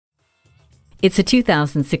It's a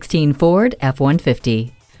 2016 Ford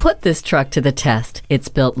F-150. Put this truck to the test. It's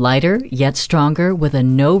built lighter, yet stronger, with a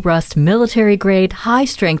no-rust, military-grade,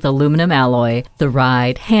 high-strength aluminum alloy. The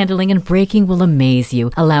ride, handling, and braking will amaze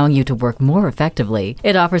you, allowing you to work more effectively.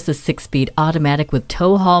 It offers a 6-speed automatic with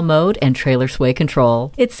tow-haul mode and trailer sway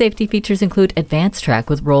control. Its safety features include advanced track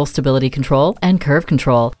with roll stability control and curve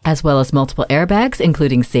control, as well as multiple airbags,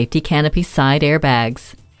 including safety canopy side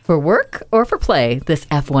airbags. For work or for play, this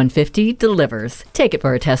F-150 delivers. Take it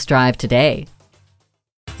for a test drive today.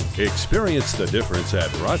 Experience the difference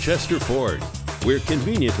at Rochester Ford. We're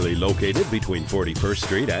conveniently located between 41st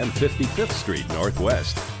Street and 55th Street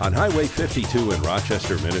Northwest on Highway 52 in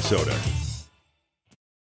Rochester, Minnesota.